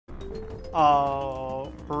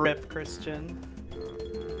Oh, rip, Christian.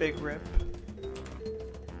 Big rip.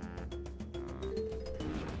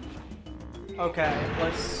 Okay,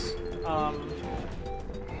 let's,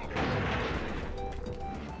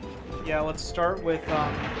 yeah, let's start with,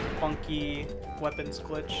 funky weapons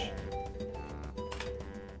glitch.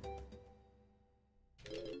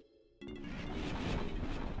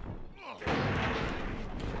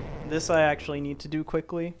 This I actually need to do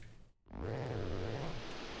quickly.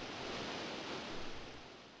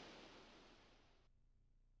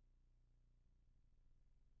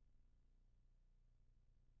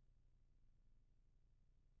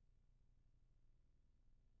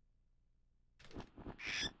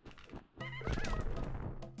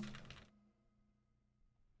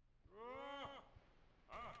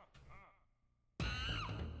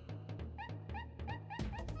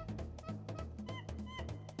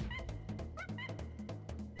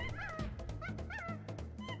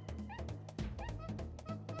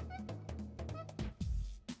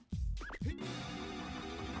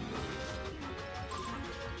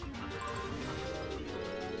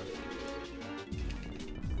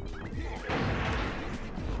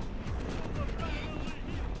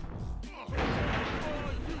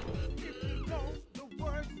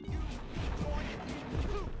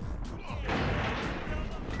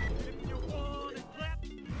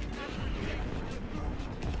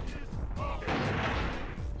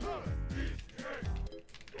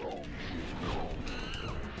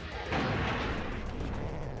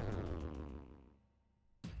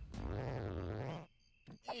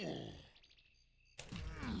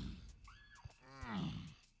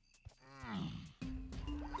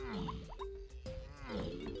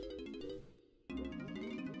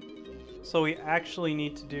 So we actually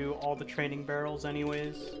need to do all the training barrels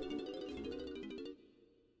anyways.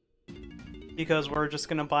 Because we're just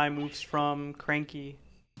gonna buy moves from Cranky.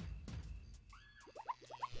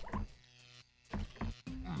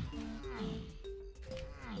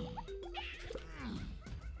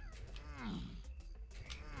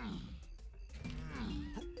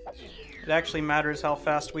 It actually matters how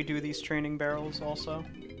fast we do these training barrels also.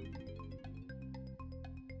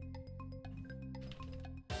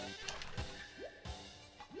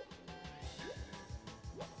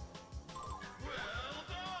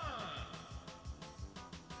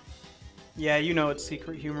 Yeah, you know it's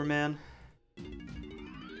Secret Humor, man.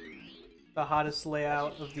 The hottest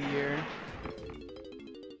layout of the year.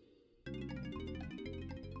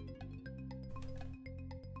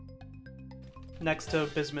 Next to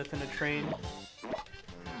Bismuth in a train.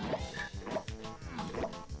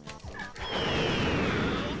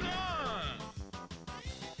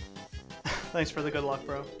 Thanks for the good luck,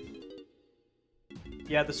 bro.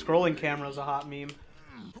 Yeah, the scrolling camera's a hot meme.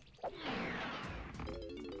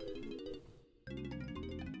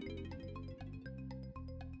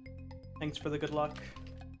 Thanks for the good luck.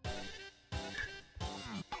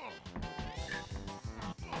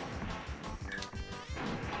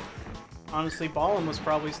 Honestly, Ballin was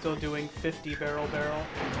probably still doing 50 barrel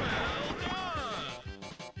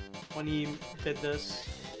when he did this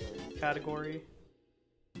category.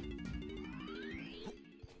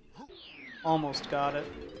 Almost got it.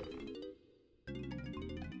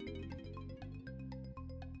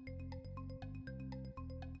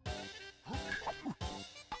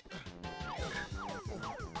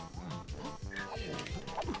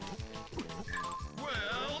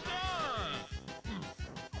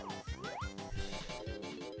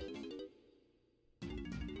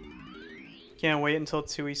 Can't wait until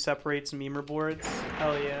Tui separates memer boards.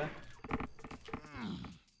 Hell yeah.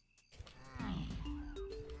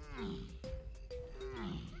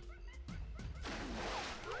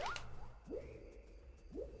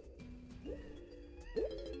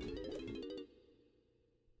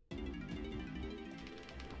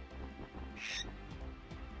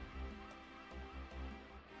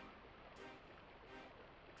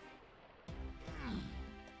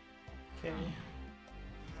 Okay.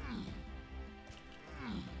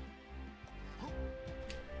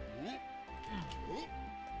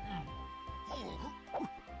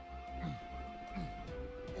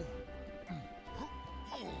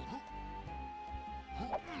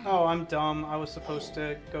 Oh, I'm dumb. I was supposed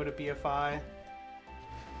to go to BFI.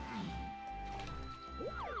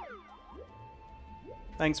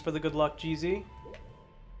 Thanks for the good luck, GZ.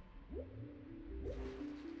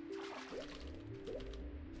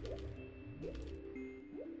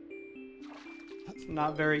 It's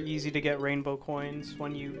not very easy to get rainbow coins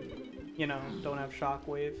when you know, don't have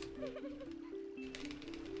Shockwave.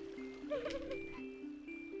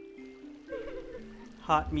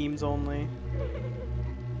 Hot memes only.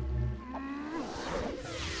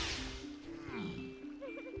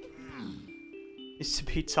 Used to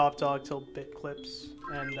be top dog till bit clips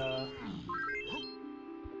and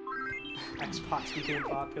Xbox became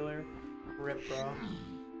popular. Rip, bro.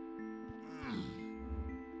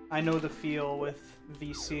 I know the feel with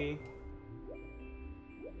VC.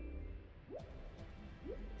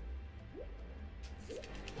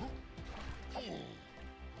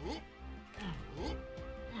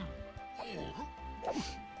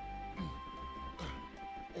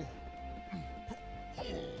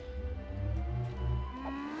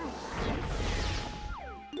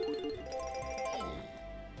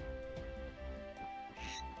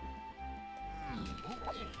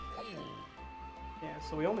 Yeah,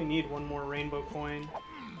 so we only need one more rainbow coin.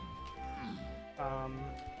 Let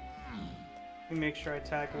me make sure I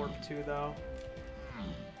tag warp 2 though.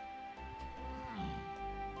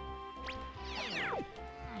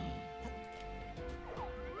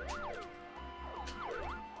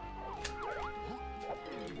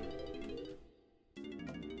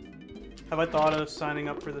 Have I thought of signing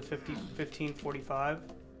up for the 1545?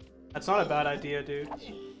 That's not a bad idea, dude.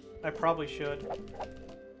 I probably should.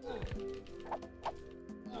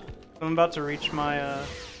 I'm about to reach my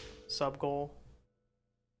sub goal.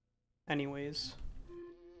 Anyways.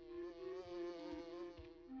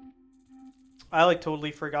 I like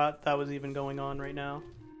totally forgot that was even going on right now.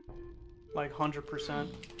 Like 100%.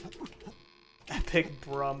 Epic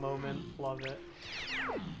bruh moment. Love it.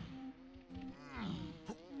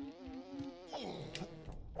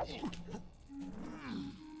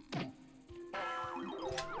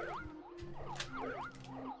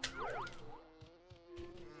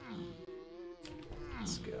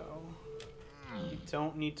 Let's go. You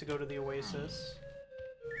don't need to go to the Oasis.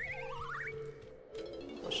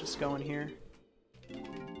 Let's just go in here.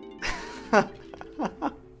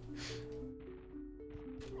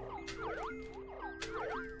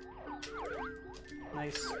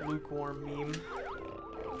 Nice lukewarm meme.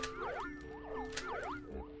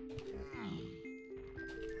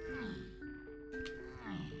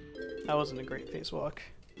 That wasn't a great face walk.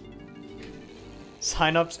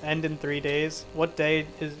 Sign-ups end in 3 days. What days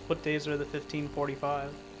are the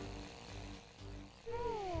 1545?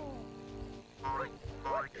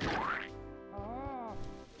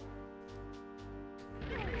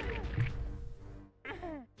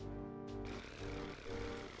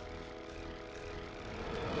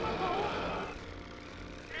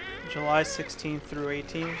 July 16th through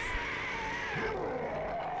 18th.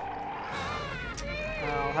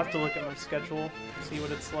 I'll have to look at my schedule, see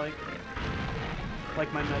what it's like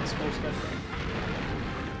my med school schedule.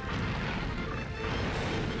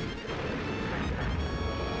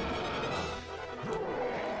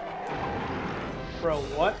 Bro,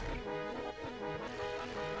 what?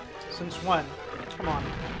 Since when? Come on.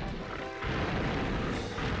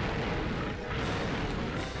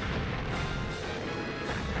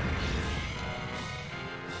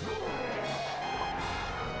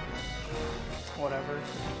 Whatever.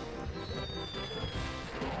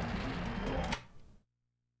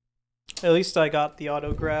 At least I got the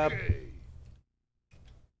auto grab.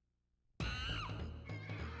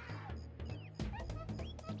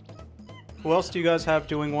 Who else do you guys have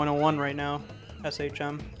doing 101 right now?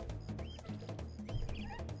 SHM.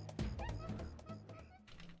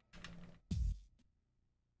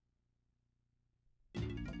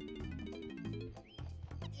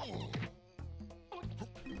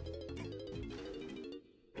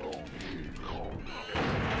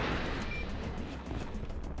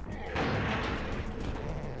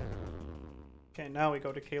 Okay, now we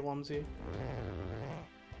go to K-Lumsy.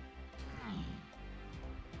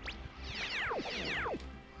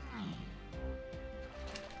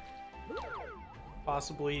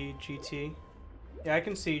 Possibly GT. Yeah, I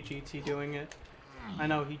can see GT doing it. I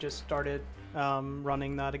know he just started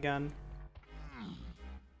running that again.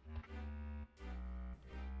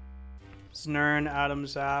 Znern, Adam,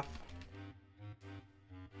 Zaf.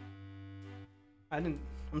 I'm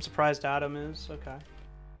surprised Adam is. Okay.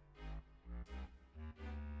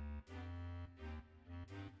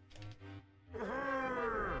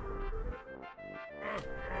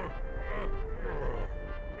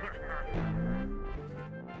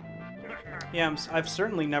 Yeah, I've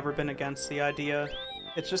certainly never been against the idea.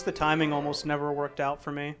 It's just the timing almost never worked out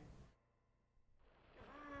for me.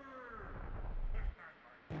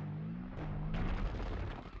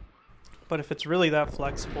 But if it's really that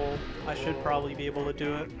flexible, I should probably be able to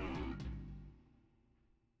do it.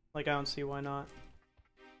 Like, I don't see why not.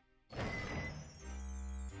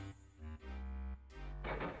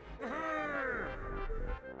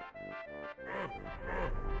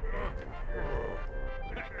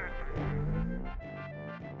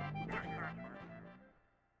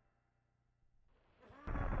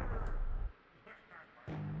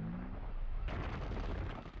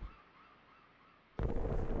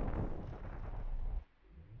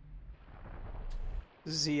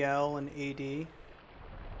 ZL and AD.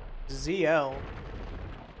 ZL.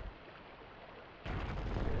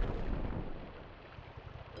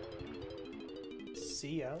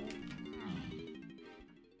 CL?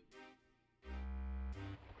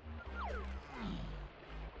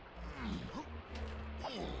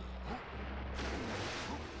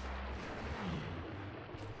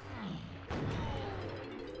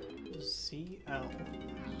 CL.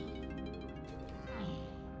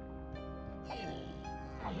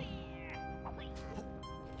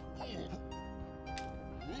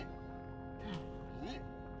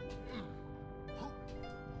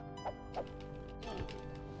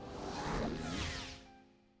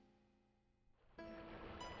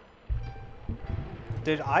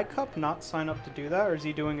 Did iCup not sign up to do that, or is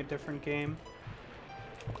he doing a different game?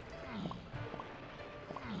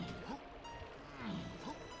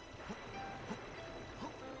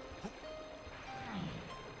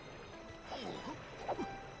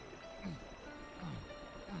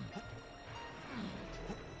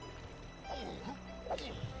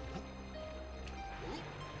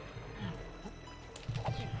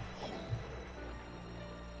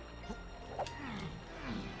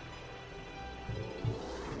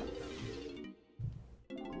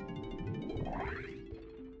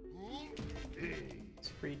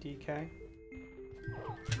 Free DK.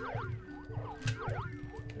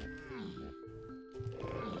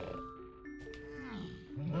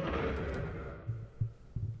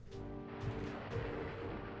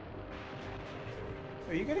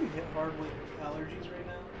 Are you getting hit hard with allergies right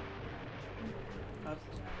now?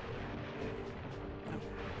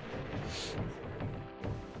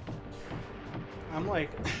 I'm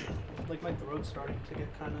like my throat's starting to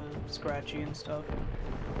get kind of scratchy and stuff.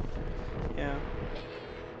 Yeah.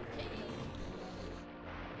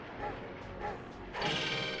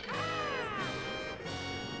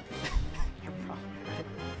 You're probably right.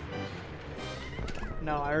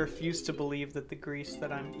 No, I refuse to believe that the grease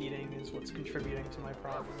that I'm eating is what's contributing to my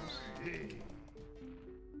problems.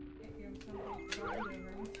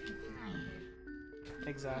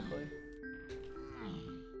 Exactly.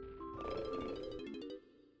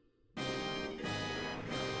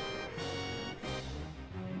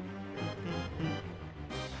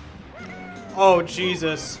 Oh,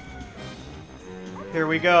 Jesus. Here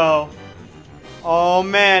we go. Oh,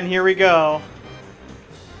 man, here we go.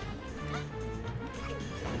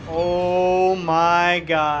 Oh, my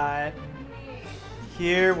God.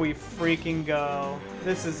 Here we freaking go.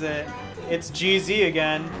 This is it. It's GZ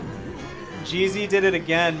again. GZ did it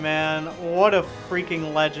again, man. What a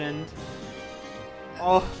freaking legend.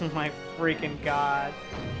 Oh, my freaking God.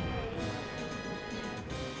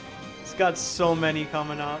 He's got so many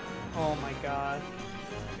coming up. Oh my God.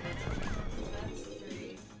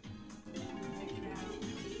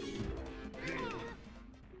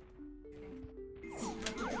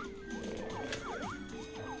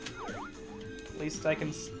 At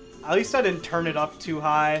least I didn't turn it up too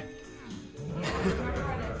high.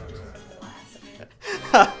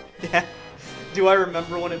 Yeah. Do I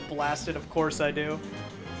remember when it blasted? Of course I do.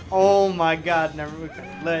 Oh my God, never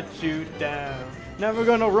gonna let you down. Never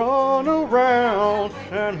gonna run around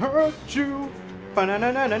and hurt you.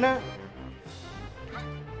 Ba-na-na-na-na-na.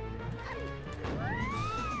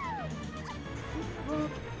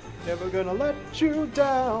 Never gonna let you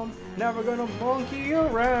down. Never gonna monkey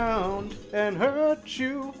around and hurt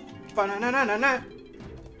you. Ba-na-na-na-na-na.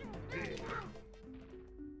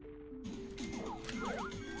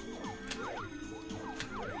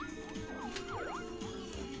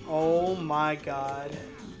 Oh my God.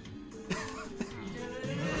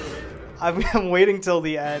 I'm waiting till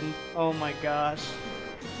the end. Oh my gosh.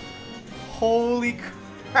 Holy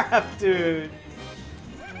crap, dude.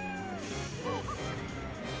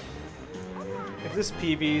 If this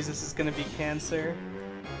PBs, this is gonna be cancer.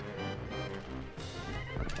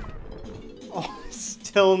 Oh,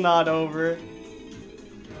 still not over.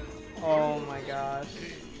 Oh my gosh.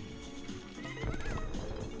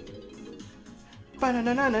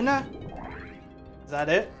 Ba-na-na-na-na-na. Is that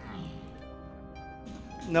it?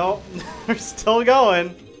 Nope, we're still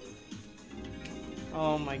going.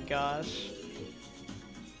 Oh my gosh.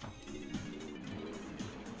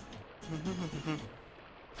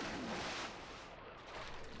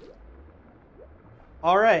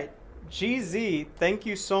 Alright, GZ, thank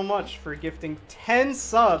you so much for gifting 10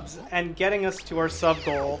 subs and getting us to our sub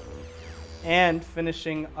goal and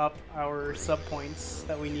finishing up our sub points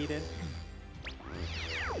that we needed.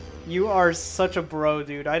 You are such a bro,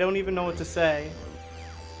 dude. I don't even know what to say.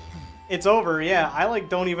 It's over, yeah. I like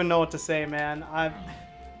don't even know what to say, man.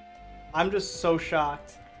 I'm just so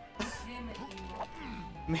shocked.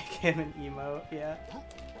 Make him an emote, yeah.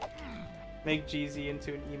 Make Jeezy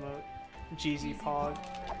into an emote. Jeezy Pog.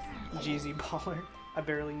 Jeezy Baller. I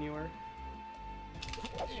barely knew her.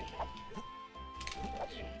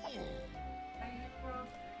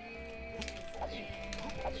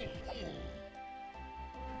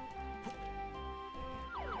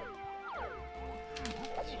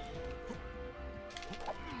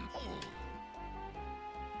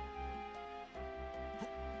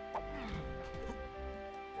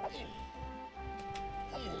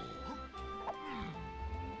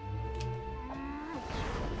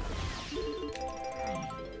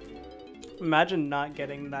 Imagine not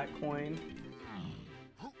getting that coin.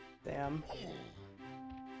 Damn.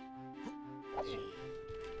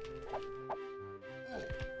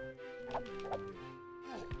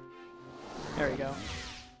 There we go.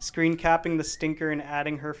 Screen capping the stinker and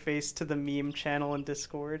adding her face to the meme channel in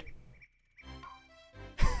Discord.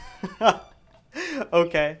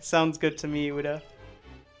 Okay, sounds good to me, Uda.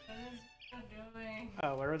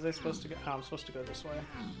 Oh, where was I supposed to go? Oh, I'm supposed to go this way.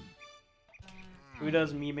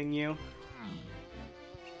 Uda's memeing you.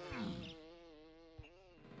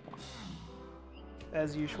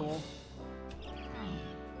 As usual.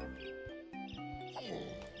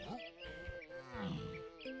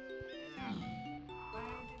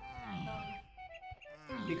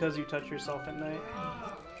 Because you touch yourself at night.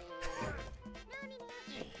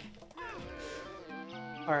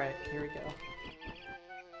 Alright, here we go.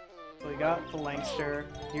 So we got the Langster.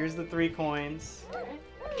 Here's the 3 coins.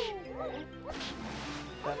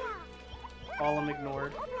 That Golem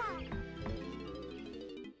ignored.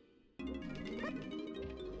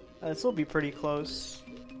 This will be pretty close,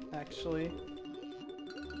 actually.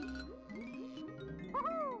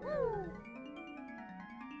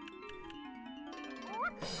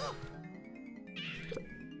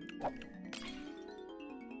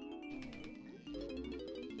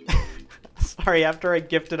 Sorry, after I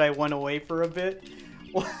gifted, I went away for a bit.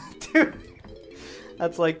 Dude,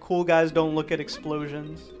 that's like cool guys don't look at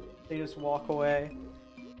explosions. They just walk away.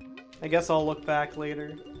 I guess I'll look back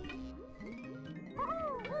later.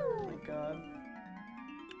 Oh my god.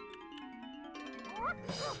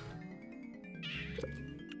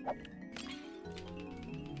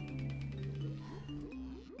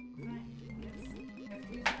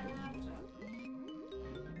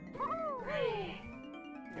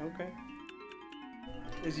 Okay.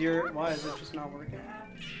 Why is it just not working?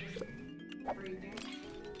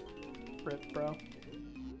 Rip, bro.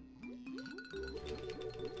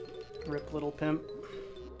 Rip, little pimp.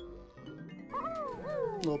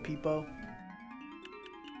 Little peepo.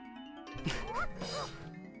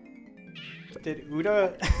 Did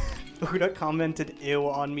Uda... Uda commented ew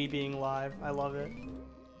on me being live. I love it.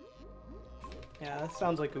 Yeah, that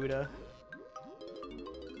sounds like Uda.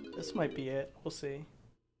 This might be it. We'll see.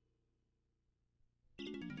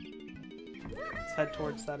 Let's head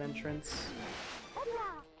towards that entrance.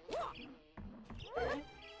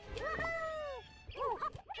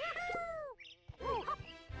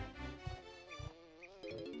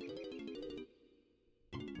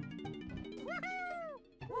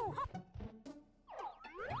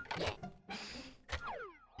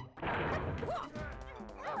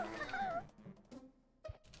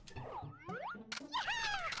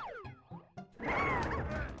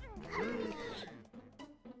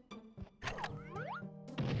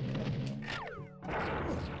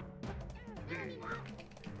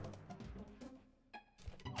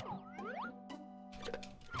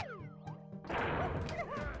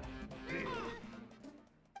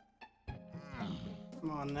 Come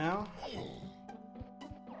on now.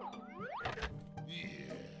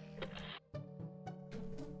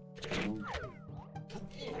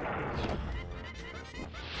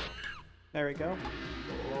 There we go.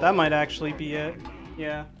 That might actually be it.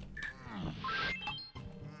 Yeah.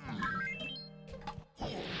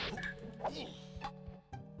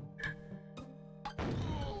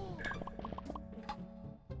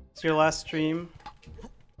 It's your last stream.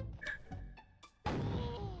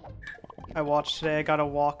 I watched today. I gotta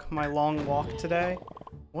walk my long walk today.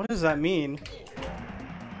 What does that mean?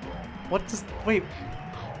 What does... Wait.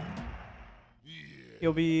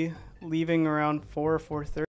 You'll be leaving around 4 or 4:30?